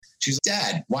She's like,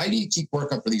 Dad, why do you keep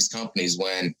working for these companies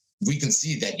when we can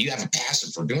see that you have a passion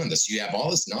for doing this? You have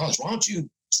all this knowledge. Why don't you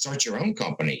start your own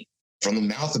company? From the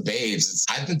mouth of babes,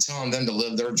 I've been telling them to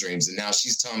live their dreams, and now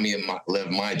she's telling me to live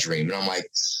my dream. And I'm like,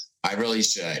 I really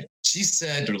should. She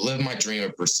said to live my dream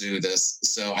and pursue this.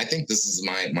 So I think this is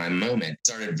my moment.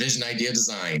 Started Vision Idea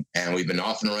Design, and we've been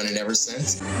off and running ever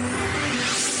since.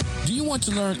 Do you want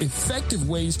to learn effective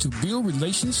ways to build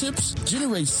relationships,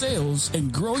 generate sales,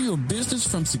 and grow your business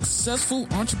from successful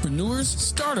entrepreneurs,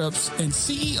 startups, and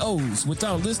CEOs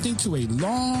without listening to a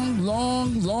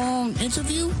long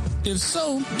interview? If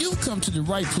so, you've come to the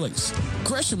right place.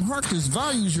 Gresham Harkless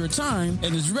values your time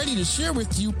and is ready to share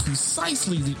with you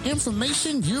precisely the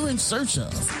information you're in search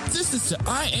of. This is the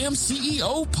I Am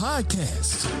CEO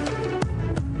podcast.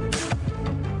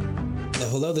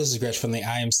 Hello, this is Gretch from the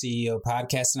I Am CEO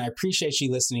podcast, and I appreciate you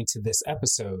listening to this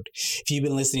episode. If you've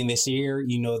been listening this year,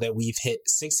 you know that we've hit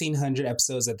 1,600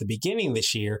 episodes at the beginning of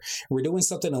this year. We're doing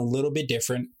something a little bit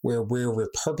different where we're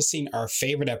repurposing our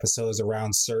favorite episodes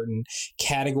around certain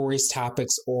categories,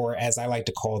 topics, or as I like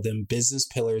to call them, business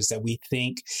pillars that we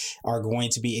think are going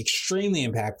to be extremely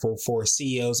impactful for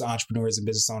CEOs, entrepreneurs, and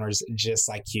business owners just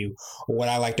like you, or what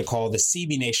I like to call the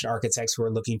CB Nation architects who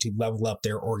are looking to level up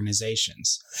their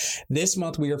organizations. This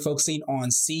month, we are focusing on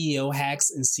CEO hacks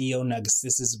and CEO nuggets.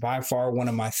 This is by far one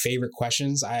of my favorite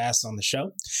questions I asked on the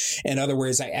show. In other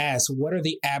words, I asked, what are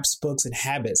the apps, books, and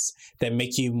habits that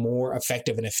make you more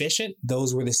effective and efficient?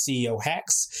 Those were the CEO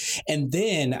hacks. And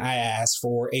then I asked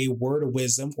for a word of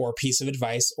wisdom or a piece of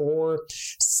advice or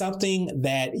something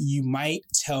that you might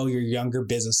tell your younger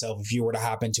business self if you were to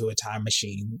hop into a time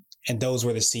machine. And those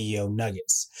were the CEO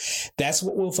nuggets. That's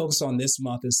what we'll focus on this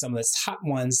month and some of the top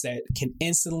ones that can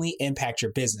instantly impact your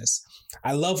business.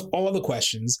 I love all the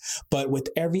questions, but with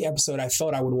every episode, I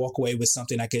felt I would walk away with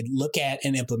something I could look at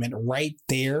and implement right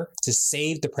there to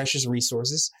save the precious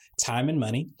resources, time and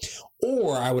money.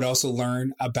 Or I would also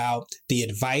learn about the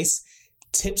advice,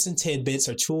 tips and tidbits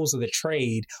or tools of the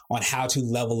trade on how to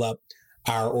level up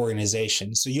our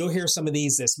organization. So you'll hear some of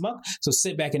these this month. So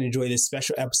sit back and enjoy this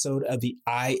special episode of the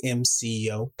I Am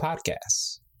CEO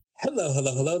podcast.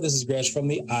 Hello. This is Gresh from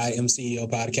the I Am CEO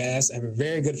podcast. I have a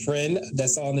very good friend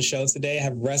that's on the show today. I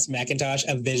have Russ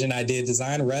McIntosh of Vision Idea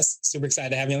Design. Russ, super excited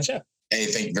to have you on the show. Hey,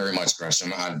 thank you very much,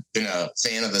 Gresham. I've been a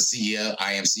fan of the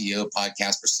I Am CEO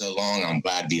podcast for so long. I'm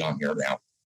glad to be on here now.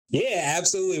 Yeah,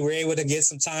 absolutely. We're able to get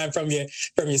some time from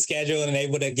your schedule and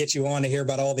able to get you on to hear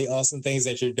about all the awesome things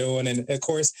that you're doing. And of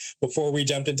course, before we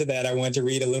jumped into that, I wanted to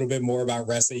read a little bit more about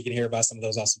Russ so you can hear about some of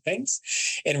those awesome things.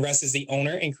 And Russ is the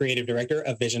owner and creative director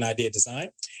of Vision Idea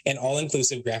Design, an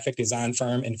all-inclusive graphic design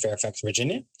firm in Fairfax,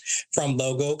 Virginia. From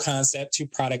logo concept to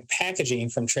product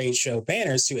packaging, from trade show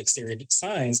banners to exterior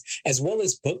signs, as well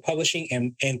as book publishing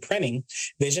and printing,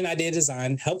 Vision Idea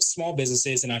Design helps small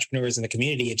businesses and entrepreneurs in the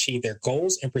community achieve their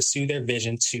goals and pursue their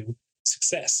vision to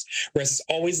success. Russ is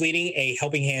always leading a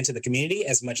helping hand to the community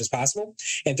as much as possible,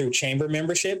 and through chamber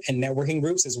membership and networking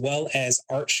groups, as well as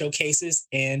art showcases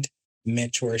and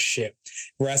mentorship.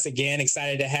 Russ, again,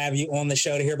 excited to have you on the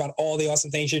show to hear about all the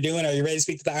awesome things you're doing. Are you ready to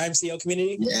speak to the IMCO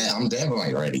community? Yeah, I'm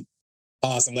definitely ready.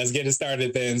 Awesome. Let's get it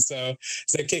started then. So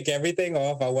to kick everything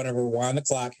off, I want to rewind the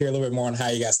clock, hear a little bit more on how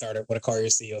you got started. What to call your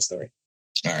CEO story.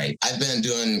 All right. I've been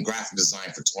doing graphic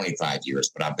design for 25 years,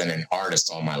 but I've been an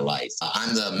artist all my life.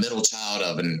 I'm the middle child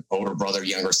of an older brother,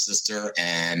 younger sister,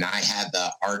 and I had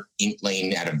the art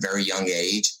inkling at a very young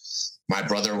age. My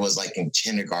brother was like in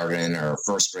kindergarten or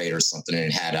first grade or something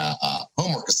and had a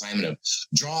homework assignment of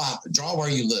draw where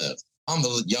you live. I'm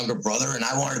the younger brother and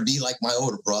I wanted to be like my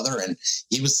older brother. And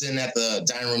he was sitting at the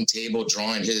dining room table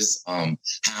drawing his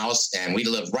house, and we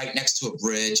lived right next to a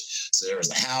bridge. So there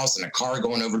was a house and a car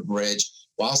going over the bridge.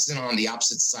 Well, I was sitting on the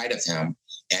opposite side of him,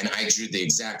 and I drew the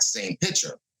exact same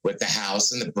picture with the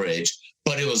house and the bridge,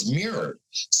 but it was mirrored.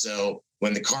 So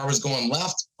when the car was going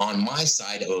left on my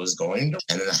side, it was going,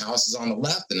 and then the house is on the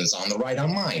left and it's on the right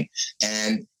on mine.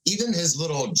 And even his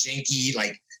little janky,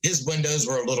 like his windows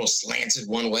were a little slanted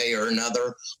one way or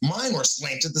another. Mine were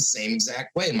slanted the same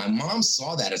exact way. My mom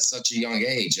saw that at such a young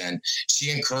age, and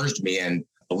she encouraged me and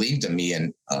believed in me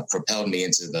and propelled me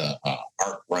into the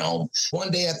art realm.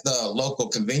 One day at the local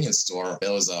convenience store,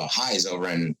 there was a Highs over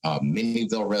in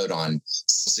Minnieville Road on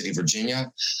City, Virginia.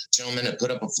 Gentleman had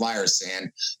put up a flyer saying,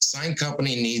 sign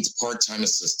company needs part-time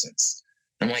assistants.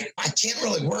 I'm like, I can't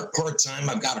really work part-time.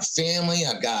 I've got a family.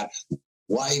 I've got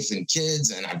wife and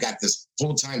kids, and I've got this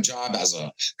full-time job as a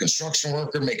construction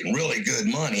worker making really good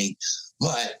money.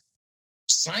 But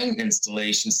sign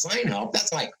installation, sign help,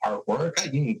 that's like artwork.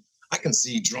 I can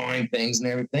see drawing things and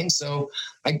everything. So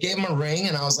I gave him a ring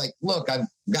and I was like, look, I've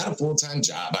got a full-time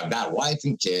job. I've got a wife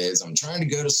and kids. I'm trying to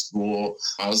go to school.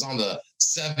 I was on the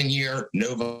 7-year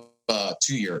Nova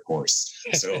 2-year course.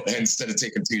 So instead of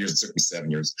taking 2 years, it took me 7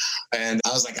 years. And I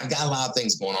was like, I've got a lot of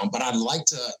things going on, but I'd like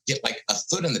to get like a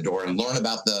foot in the door and learn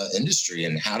about the industry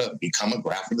and how to become a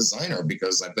graphic designer,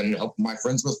 because I've been helping my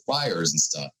friends with flyers and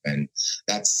stuff. And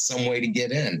that's some way to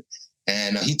get in.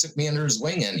 And he took me under his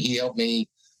wing and he helped me.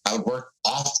 I would work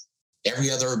off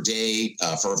every other day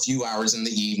for a few hours in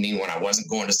the evening when I wasn't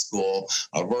going to school.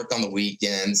 I would work on the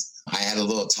weekends. I had a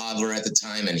little toddler at the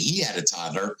time and he had a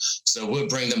toddler. So we'd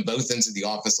bring them both into the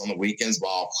office on the weekends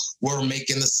while we're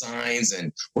making the signs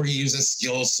and we're using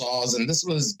skill saws. And this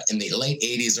was in the late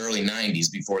 80s, early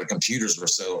 90s, before the computers were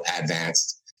so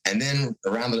advanced. And then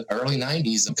around the early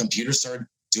 90s, the computers started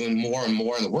doing more and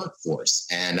more in the workforce.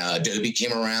 And Adobe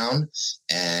came around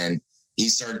and he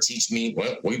started teaching me.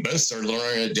 Well, we both started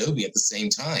learning Adobe at the same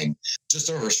time. Just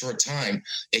over a short time,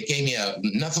 it gave me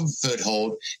enough of a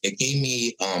foothold. It gave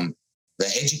me the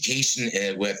education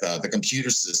with the computer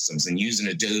systems and using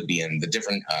Adobe and the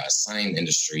different sign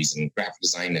industries and graphic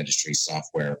design industry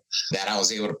software, that I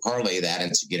was able to parlay that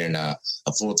into getting a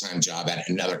full-time job at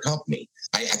another company.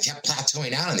 I kept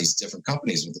plateauing out in these different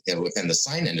companies within the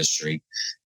sign industry.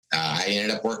 I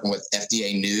ended up working with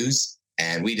FDA News.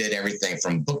 And we did everything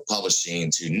from book publishing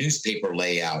to newspaper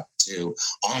layout to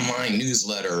online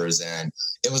newsletters. And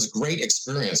it was a great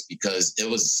experience because it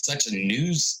was such a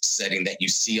news setting that you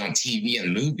see on TV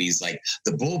and movies, like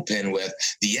the bullpen with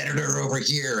the editor over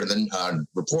here and the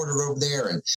reporter over there.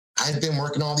 And I had been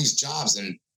working all these jobs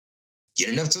and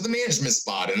getting up to the management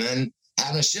spot and then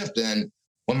having a shift. And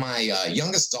when my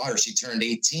youngest daughter, she turned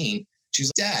 18,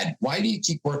 she's like, Dad, why do you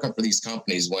keep working for these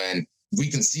companies when we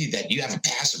can see that you have a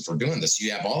passion for doing this?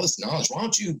 You have all this knowledge. Why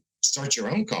don't you start your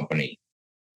own company?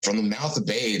 From the mouth of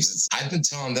babes, I've been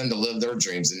telling them to live their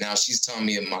dreams, and now she's telling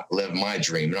me to live my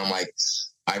dream. And I'm like,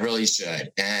 I really should.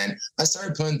 And I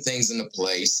started putting things into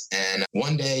place. And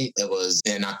one day, it was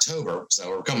in October, so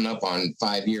we're coming up on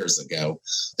 5 years ago,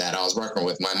 that I was working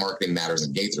with My Marketing Matters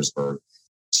in Gaithersburg.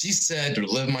 She said to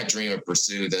live my dream and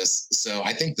pursue this. So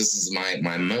I think this is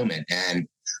my moment. And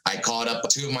I called up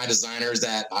 2 of my designers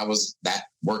that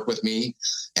worked with me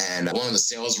and one of the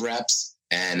sales reps.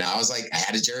 And I was like, I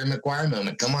had a Jerry Maguire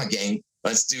moment. Come on, gang,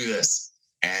 let's do this.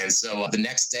 And so the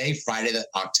next day, Friday,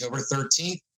 October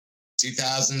 13th,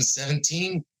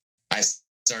 2017, I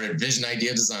started Vision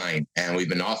Idea Design. And we've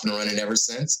been off and running ever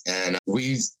since. And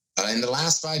we've, in the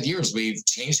last 5 years, we've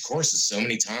changed courses so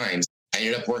many times. I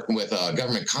ended up working with a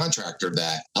government contractor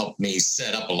that helped me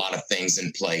set up a lot of things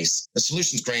in place. The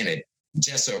Solutions Granted,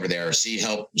 Jess over there, she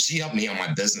helped me on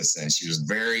my business end.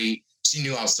 She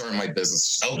knew I was starting my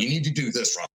business. Oh, you need to do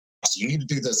this, Rob. You need to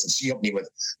do this. And she helped me with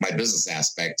my business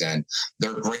aspect. And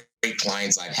they're great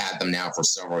clients. I've had them now for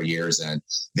several years and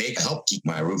they help keep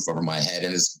my roof over my head.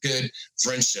 And it's good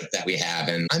friendship that we have.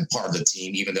 And I'm part of the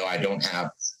team, even though I don't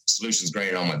have Solutions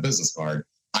Granted on my business card.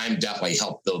 I'm definitely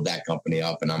helped build that company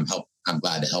up and I'm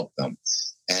glad to help them.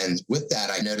 And with that,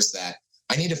 I noticed that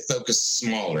I need to focus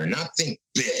smaller, not think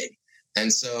big.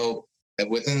 And so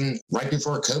right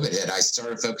before COVID hit, I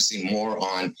started focusing more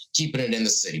on keeping it in the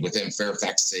city, within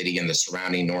Fairfax City and the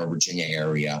surrounding Northern Virginia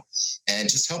area, and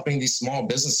just helping these small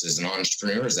businesses and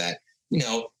entrepreneurs that,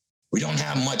 we don't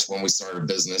have much when we start a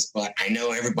business, but I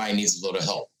know everybody needs a little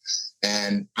help.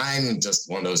 And I'm just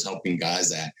one of those helping guys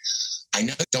that I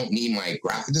know I don't need my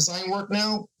graphic design work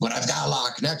now, but I've got a lot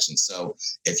of connections. So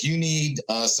if you need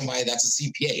somebody that's a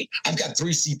CPA, I've got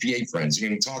 3 CPA friends. You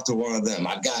can talk to one of them.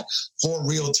 I've got 4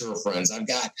 realtor friends.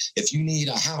 If you need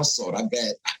a house sold,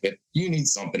 if you need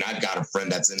something, I've got a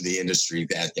friend that's in the industry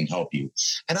that can help you.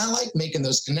 And I like making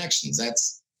those connections.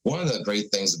 That's one of the great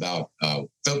things about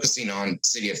focusing on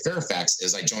City of Fairfax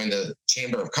is I joined the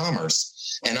Chamber of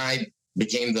Commerce and I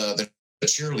became the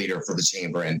cheerleader for the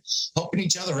chamber and helping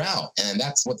each other out. And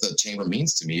that's what the chamber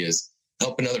means to me, is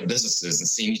helping other businesses and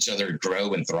seeing each other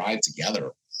grow and thrive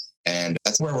together. And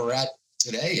that's where we're at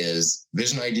today. Is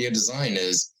Vision Idea Design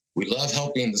is we love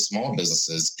helping the small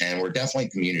businesses, and we're definitely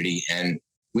community, and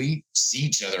we see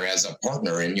each other as a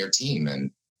partner in your team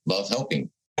and love helping.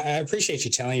 I appreciate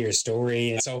you telling your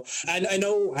story. And so I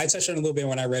know I touched on it a little bit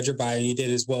when I read your bio, and you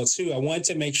did as well too. I wanted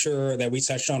to make sure that we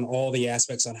touched on all the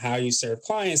aspects on how you serve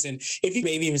clients. And if you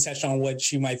maybe even touched on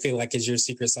what you might feel like is your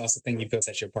secret sauce, the thing you feel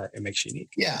sets you apart and makes you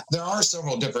unique. Yeah, there are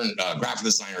several different graphic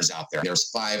designers out there.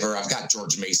 There's Fiverr. I've got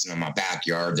George Mason in my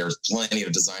backyard. There's plenty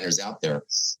of designers out there.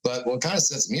 But what kind of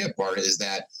sets me apart is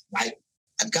that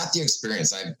I've got the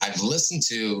experience. I've listened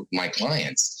to my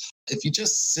clients. If you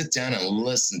just sit down and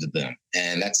listen to them,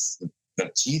 and that's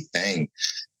the key thing.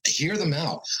 Hear them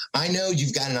out. I know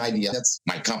you've got an idea. That's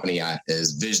my company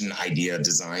is Vision Idea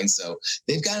Design. So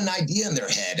they've got an idea in their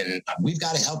head, and we've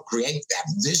got to help create that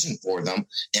vision for them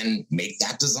and make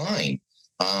that design.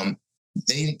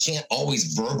 They can't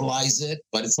always verbalize it,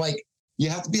 but it's like you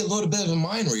have to be a little bit of a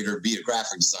mind reader to be a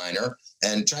graphic designer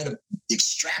and try to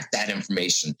extract that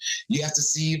information. You have to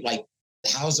see, like,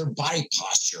 how's their body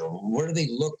posture? What do they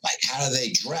look like? How do they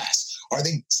dress? Are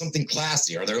they something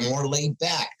classy? Are they more laid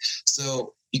back?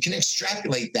 So you can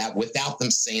extrapolate that without them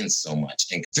saying so much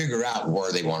and figure out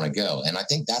where they want to go. And I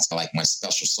think that's like my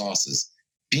special sauce is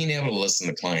being able to listen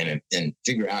to the client and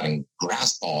figure out and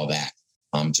grasp all of that,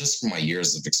 just from my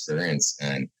years of experience.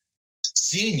 And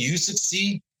seeing you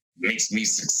succeed makes me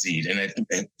succeed, and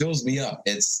it fills me up.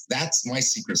 That's my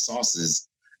secret sauce, is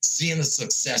seeing the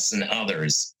success in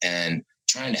others and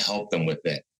trying to help them with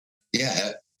it.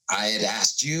 Yeah, I had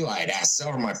asked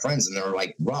several of my friends, and they were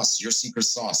like, Russ, your secret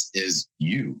sauce is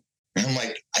you. And I'm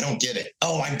like, I don't get it.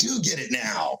 Oh, I do get it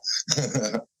now.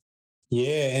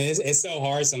 Yeah, and it's so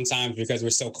hard sometimes because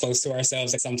we're so close to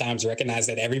ourselves. Like sometimes recognize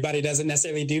that everybody doesn't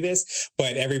necessarily do this,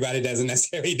 but everybody doesn't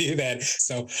necessarily do that.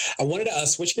 So I wanted to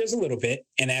switch gears a little bit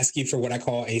and ask you for what I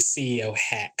call a CEO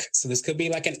hack. So this could be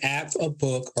like an app, a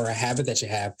book, or a habit that you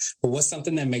have, but what's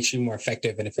something that makes you more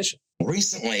effective and efficient?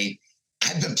 Recently,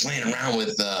 I've been playing around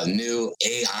with new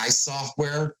AI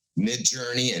software,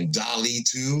 Midjourney and DALL-E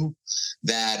 2,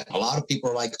 that a lot of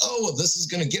people are like, oh, this is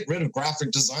going to get rid of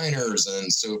graphic designers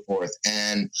and so forth.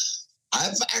 And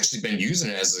I've actually been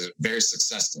using it as a very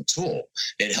successful tool.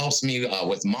 It helps me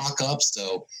with mock-ups.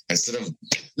 So instead of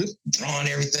drawing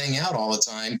everything out all the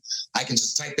time, I can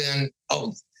just type in,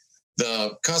 oh,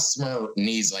 the customer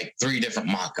needs like 3 different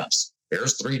mock-ups.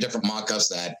 There's 3 different mock-ups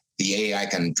that the AI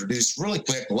can produce really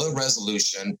quick, low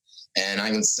resolution, and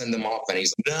I can send them off. And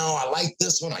he's, no, I like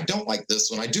this one. I don't like this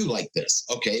one. I do like this.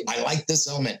 Okay, I like this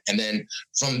element. And then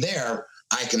from there,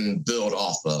 I can build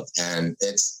off of. And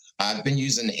I've been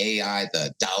using AI,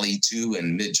 the DALL-E 2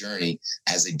 and Midjourney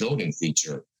as a building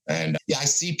feature. And yeah, I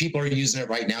see people are using it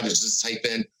right now to just type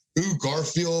in, ooh,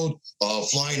 Garfield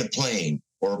flying a plane,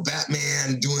 or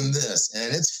Batman doing this.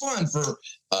 And it's fun for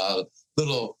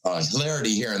little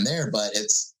hilarity here and there, but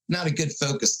it's not a good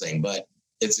focus thing, but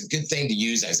it's a good thing to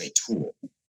use as a tool.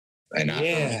 And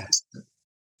yeah.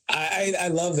 I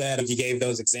love that you gave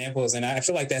those examples. And I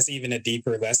feel like that's even a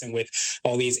deeper lesson with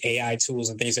all these AI tools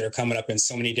and things that are coming up in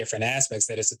so many different aspects,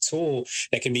 that it's a tool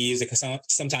that can be used to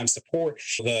sometimes support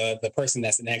the person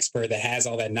that's an expert that has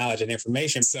all that knowledge and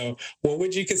information. So what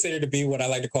would you consider to be what I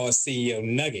like to call a CEO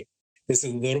nugget? This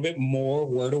is a little bit more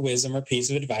word of wisdom or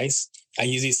piece of advice. I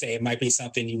usually say it might be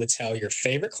something you would tell your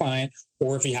favorite client,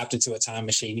 or if you hopped into a time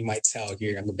machine, you might tell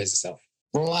your younger business self.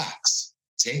 Relax.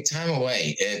 Take time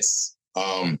away. It's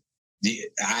I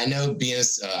know being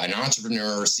an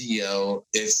entrepreneur or CEO,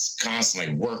 it's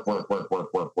constantly work. But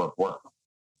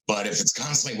if it's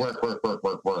constantly work,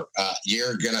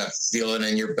 you're gonna feel it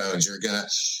in your bones.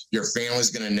 Your family's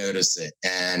gonna notice it,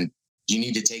 and you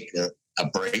need to take a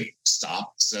break,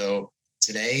 stop. So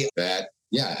today at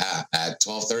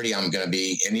 12:30, I'm gonna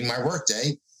be ending my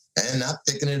workday and not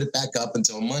picking it back up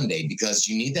until Monday, because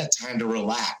you need that time to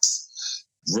relax,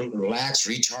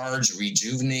 recharge,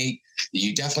 rejuvenate.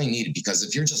 You definitely need it, because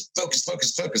if you're just focused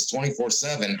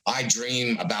 24/7, I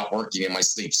dream about working in my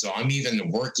sleep. So I'm even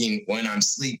working when I'm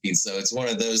sleeping. So it's one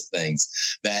of those things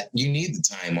that you need the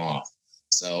time off.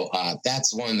 So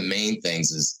that's one of the main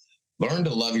things, is learn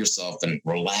to love yourself and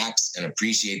relax and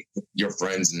appreciate your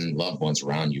friends and loved ones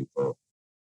around you for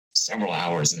several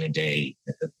hours in a day,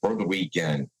 for the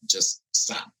weekend. Just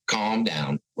stop, calm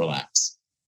down, relax.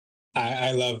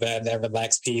 I love that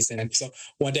relaxed piece. And so I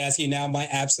wanted to ask you now my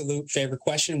absolute favorite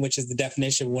question, which is the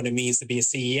definition of what it means to be a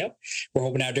CEO. We're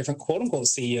hoping to have different quote unquote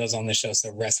CEOs on the show.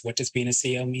 So Russ, what does being a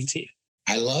CEO mean to you?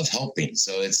 I love helping.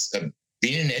 So it's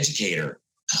being an educator,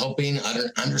 helping,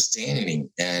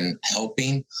 understanding, and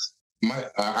helping.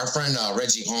 Our friend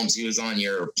Reggie Holmes, he was on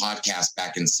your podcast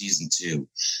back in season 2,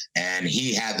 and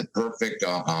he had the perfect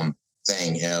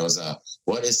thing. It was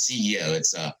what is CEO?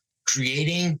 It's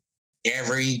creating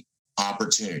every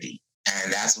opportunity,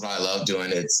 and that's what I love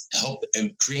doing. It's help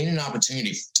and creating an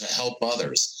opportunity to help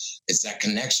others. It's that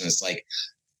connection. It's like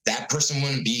that person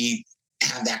wouldn't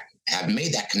have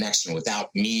made that connection without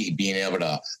me being able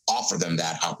to offer them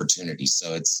that opportunity.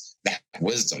 So it's that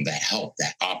wisdom, that help,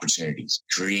 that opportunities,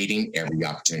 creating every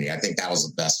opportunity. I think that was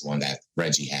the best one that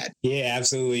Reggie had. Yeah,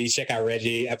 absolutely. Check out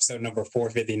Reggie, episode number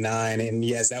 459. And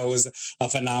yes, that was a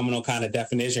phenomenal kind of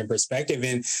definition perspective.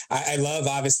 And I love,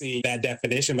 obviously, that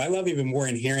definition, but I love even more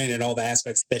in hearing and all the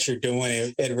aspects that you're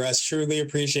doing. And Russ, truly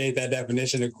appreciate that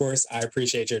definition. Of course, I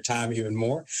appreciate your time even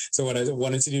more. So what I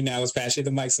wanted to do now is pass you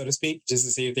the mic, so to speak, just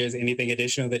to see if there's anything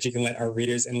additional that you can let our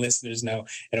readers and listeners know.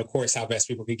 And of course, how best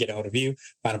people can get a hold of you,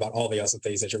 find about all the awesome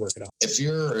things that you're working on. If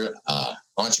you're an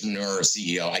entrepreneur or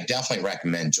CEO, I definitely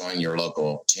recommend joining your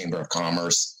local Chamber of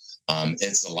Commerce.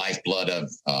 It's the lifeblood of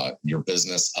your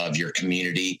business, of your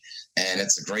community, and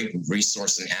it's a great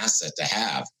resource and asset to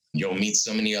have. You'll meet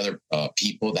so many other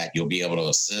people that you'll be able to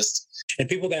assist. And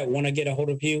people that want to get a hold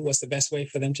of you, what's the best way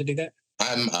for them to do that?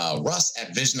 I'm Russ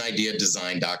at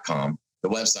visionideadesign.com. The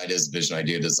website is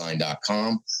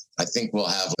visionideadesign.com. I think we'll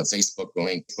have the Facebook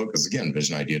link because, again,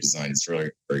 Vision Idea Design is really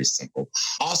very simple.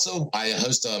 Also, I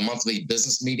host a monthly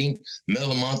business meeting, middle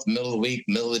of the month, middle of the week,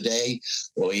 middle of the day.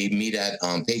 We meet at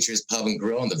Patriots Pub and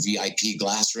Grill in the VIP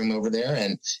glass room over there.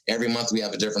 And every month we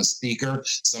have a different speaker,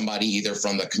 somebody either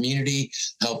from the community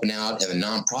helping out in the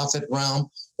nonprofit realm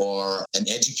or an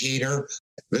educator.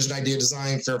 Vision Idea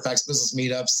Design, Fairfax Business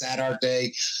Meetup, Sad Art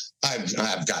Day.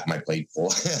 I've got my plate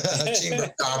full. Chamber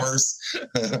of Commerce.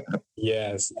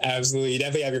 Yes, absolutely. You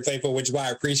definitely have your plate full, which is why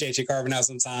I appreciate you carving out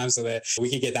some time so that we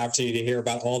can get the opportunity to hear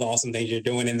about all the awesome things you're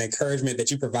doing and the encouragement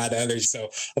that you provide to others. So,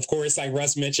 of course, like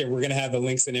Russ mentioned, we're going to have the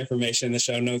links and information in the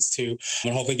show notes too. I'm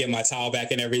going to hopefully get my towel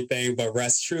back and everything. But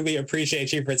Russ, truly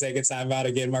appreciate you for taking time out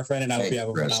again, my friend. And I hope you have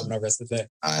a phenomenal rest of the day.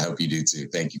 I hope you do too.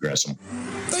 Thank you, Gresham.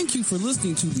 Thank you for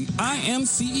listening to the I Am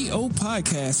CEO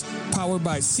podcast, powered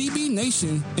by CB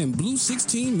Nation and Blue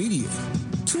 16 Media.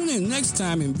 Tune in next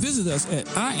time and visit us at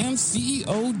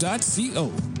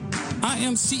IAM1832. I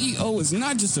Am CEO is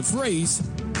not just a phrase,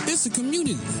 it's a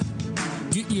community.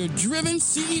 Get your driven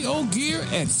CEO gear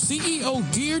at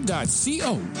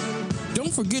ceogear.co.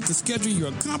 Don't forget to schedule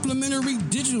your complimentary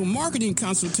digital marketing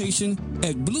consultation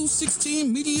at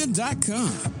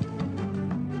blue16media.com.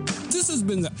 This has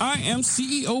been the I Am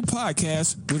CEO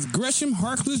podcast with Gresham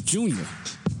Harkless Jr.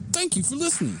 Thank you for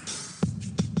listening.